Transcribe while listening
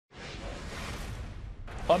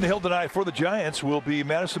On the hill tonight for the Giants will be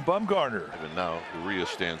Madison Bumgarner. And now Urias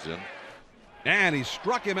stands in. And he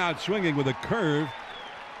struck him out swinging with a curve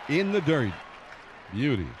in the dirt.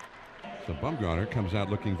 Beauty. So Bumgarner comes out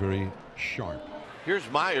looking very sharp. Here's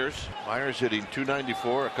Myers. Myers hitting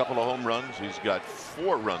 .294, a couple of home runs. He's got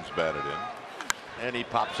 4 runs batted in. And he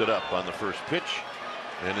pops it up on the first pitch.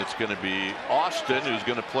 And it's going to be Austin who's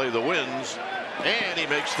going to play the wins. And he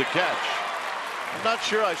makes the catch. I'm not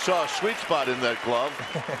sure I saw a sweet spot in that glove,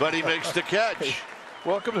 but he makes the catch.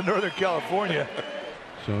 Welcome to Northern California.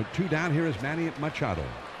 So 2 down. Here is Manny Machado.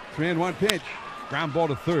 3-1 pitch. Ground ball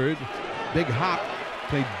to third. Big hop.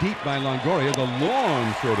 Played deep by Longoria. The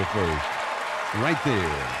long throw to first. Right there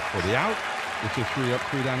for the out. It's a 3-up,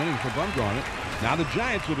 3-down inning for Bumgarner. Now the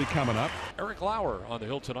Giants will be coming up. Eric Lauer on the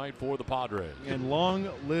hill tonight for the Padres. And long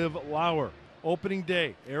live Lauer. Opening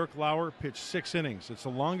day, Eric Lauer pitched 6 innings. It's the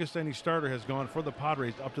longest any starter has gone for the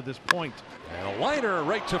Padres up to this point. And a liner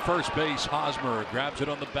right to first base. Hosmer grabs it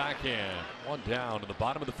on the backhand. 1 down in the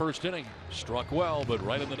bottom of the first inning. Struck well, but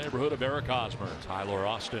right in the neighborhood of Eric Hosmer. Tyler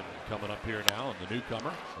Austin coming up here now, and the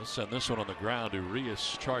newcomer. Let's send this one on the ground.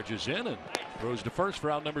 Urias charges in and throws to first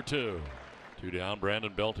for out number 2. 2 down.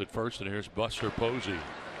 Brandon Belt at first, and here's Buster Posey.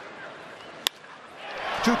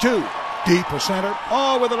 2-2. Deep to center.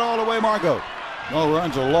 Oh, with it all the way, Margot. No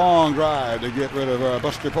runs, a long drive to get rid of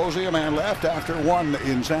Buster Posey. A man left after 1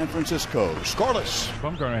 in San Francisco. Scoreless.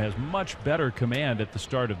 Bumgarner has much better command at the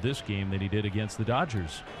start of this game than he did against the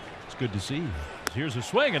Dodgers. It's good to see. Here's a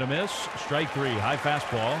swing and a miss. Strike 3. High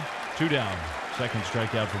fastball. 2 down. Second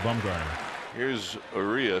strikeout for Bumgarner. Here's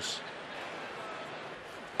Urias.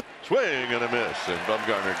 Swing and a miss, and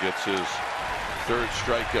Bumgarner gets his 3rd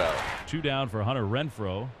strikeout. 2 down for Hunter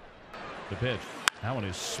Renfroe. The pitch. That one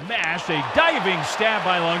is smashed. A diving stab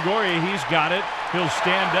by Longoria. He's got it. He'll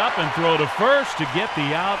stand up and throw to first to get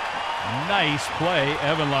the out. Nice play,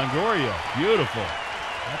 Evan Longoria. Beautiful.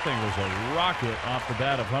 That thing was a rocket off the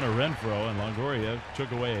bat of Hunter Renfroe, and Longoria took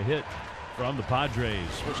away a hit from the Padres.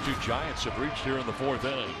 First 2 Giants have reached here in the 4th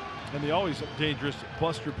inning. And the always dangerous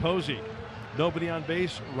Buster Posey. Nobody on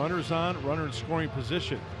base, runners on, runner in scoring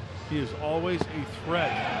position. He is always a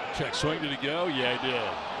threat. Check swing, did he go? Yeah, he did.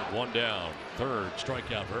 With 1 down. 3rd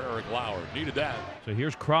strikeout for Eric Lauer. Needed that. So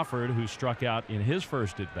here's Crawford, who struck out in his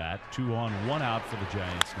first at bat. 2 on, 1 out for the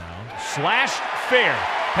Giants now. Slash fair.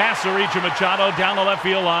 Pass to reach of Machado down the left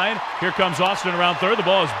field line. Here comes Austin around third. The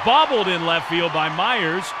ball is bobbled in left field by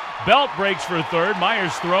Myers. Belt breaks for third.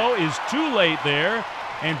 Myers' throw is too late there.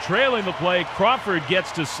 And trailing the play, Crawford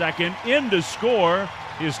gets to second. In to score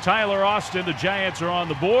is Tyler Austin. The Giants are on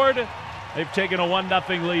the board. They've taken a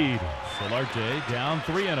 1-0 lead. Solarte down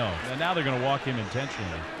 3-0. And now they're going to walk him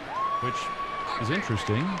intentionally, which is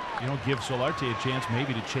interesting. You don't give Solarte a chance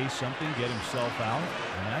maybe to chase something, get himself out.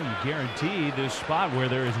 And now you guarantee this spot where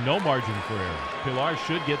there is no margin for error. Pilar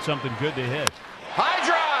should get something good to hit. High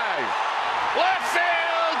drive! Left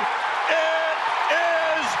field! It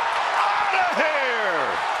is out of here!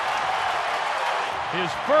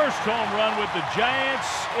 His first home run with the Giants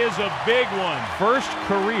is a big one. First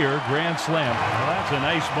career grand slam. Well, that's a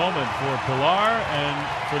nice moment for Pilar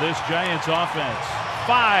and for this Giants offense.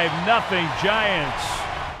 5-0 Giants.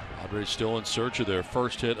 Padres still in search of their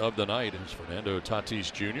first hit of the night. It's Fernando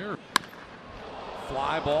Tatis Jr.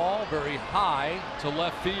 Fly ball very high to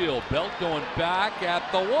left field. Belt going back at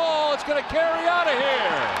the wall. It's going to carry out of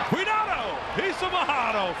here. Cuidado! Piece of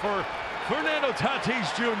Mojado for Fernando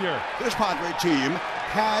Tatis Jr. This Padre team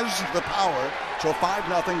has the power, so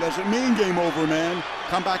 5-0 doesn't mean game over, man.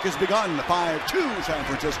 Comeback has begun. 5-2 San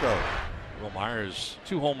Francisco. Will Myers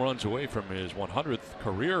 2 home runs away from his 100th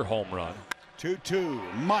career home run.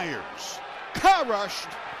 2-2. Myers. Car rushed.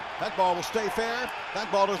 That ball will stay fair.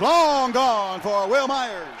 That ball is long gone for Will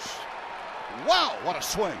Myers. Wow, what a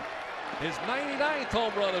swing. His 99th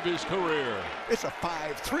home run of his career. It's a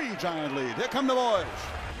 5-3 Giant lead. Here come the boys.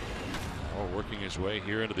 Working his way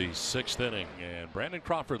here into the 6th inning, and Brandon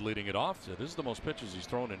Crawford leading it off. So this is the most pitches he's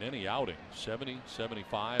thrown in any outing. 70,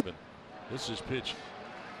 75, and this is pitch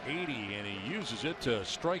 80, and he uses it to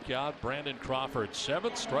strike out Brandon Crawford.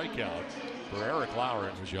 7th strikeout for Eric Lauer.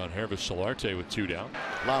 And John Hervis Solarte with 2 down.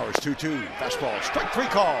 Lauer's 2-2. Fastball. Strike 3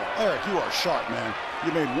 call. Eric, you are sharp, man.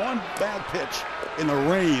 You made 1 bad pitch in the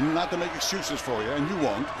rain, not to make excuses for you, and you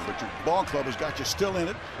won't, but your ball club has got you still in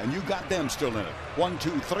it, and you got them still in it. 1, 2,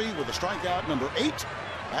 3 with a strikeout, number 8.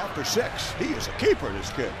 After 6, he is a keeper, this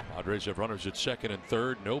kid. Padres have runners at 2nd and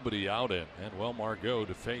 3rd, nobody out in. And well, Margot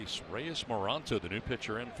to face Reyes Moranto, the new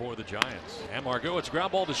pitcher in for the Giants. And Margot, it's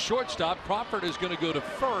ground ball to shortstop. Crawford is going to go to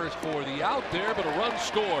first for the out there, but a run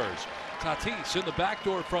scores. Tatis in the back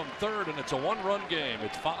door from third, and it's a 1-run game.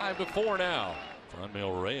 It's 5-4 now.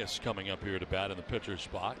 Franmil Reyes coming up here to bat in the pitcher's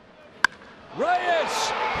spot.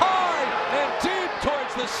 Reyes high and deep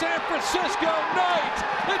towards the San Francisco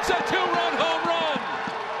Knight. It's a 2-run home run.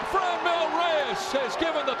 Franmil Reyes has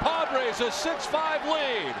given the Padres a 6-5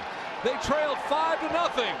 lead. They trailed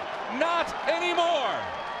 5-0. Not anymore.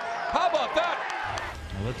 How about that?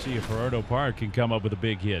 Well, let's see if Gerardo Parra can come up with a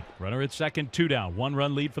big hit. Runner at second, 2 down.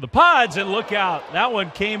 1-run lead for the Pods, and look out. That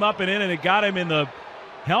one came up and in, and it got him in the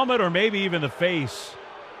helmet or maybe even the face.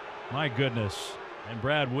 My goodness. And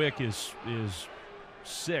Brad Wick is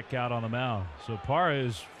sick out on the mound. So Parra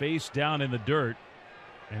is face down in the dirt,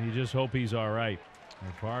 and you just hope he's all right.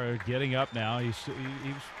 And Parra getting up now. I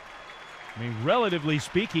mean, relatively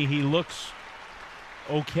speaking, he looks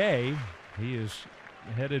okay. He is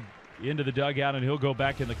headed into the dugout, and he'll go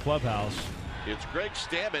back in the clubhouse. It's Greg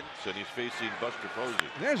Stammons, and he's facing Buster Posey.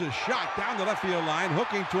 There's a shot down the left field line,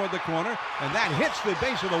 hooking toward the corner, and that hits the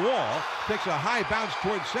base of the wall. Takes a high bounce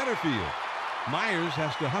towards center field. Myers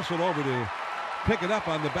has to hustle over to pick it up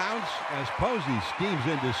on the bounce as Posey schemes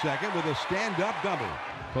into second with a stand-up double.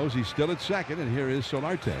 Posey still at second, and here is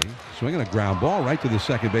Solarte swinging a ground ball right to the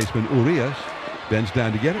second baseman Urias. Bends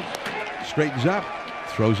down to get it, straightens up,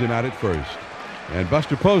 throws him out at first. And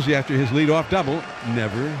Buster Posey, after his leadoff double,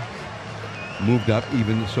 never moved up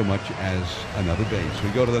even so much as another base.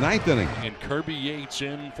 We go to the 9th inning. And Kirby Yates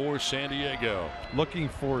in for San Diego. Looking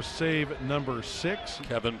for save number 6.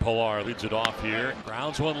 Kevin Pillar leads it off here.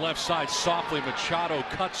 Grounds one left side softly. Machado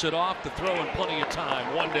cuts it off. The throw in plenty of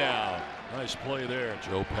time. 1 down. Nice play there.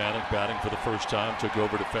 Joe Panik batting for the first time. Took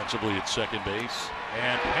over defensively at second base.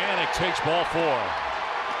 And Panik takes ball 4.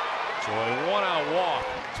 So a 1-out walk.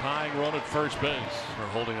 Tying run at first base. They're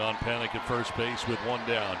holding on Panik at first base with 1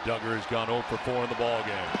 down. Duggar has gone 0 for 4 in the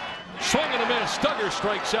ballgame. Swing and a miss. Duggar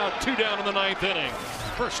strikes out. 2 down in the 9th inning.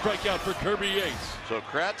 First strikeout for Kirby Yates. So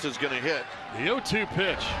Kratz is going to hit. The 0-2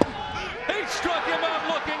 pitch. He struck him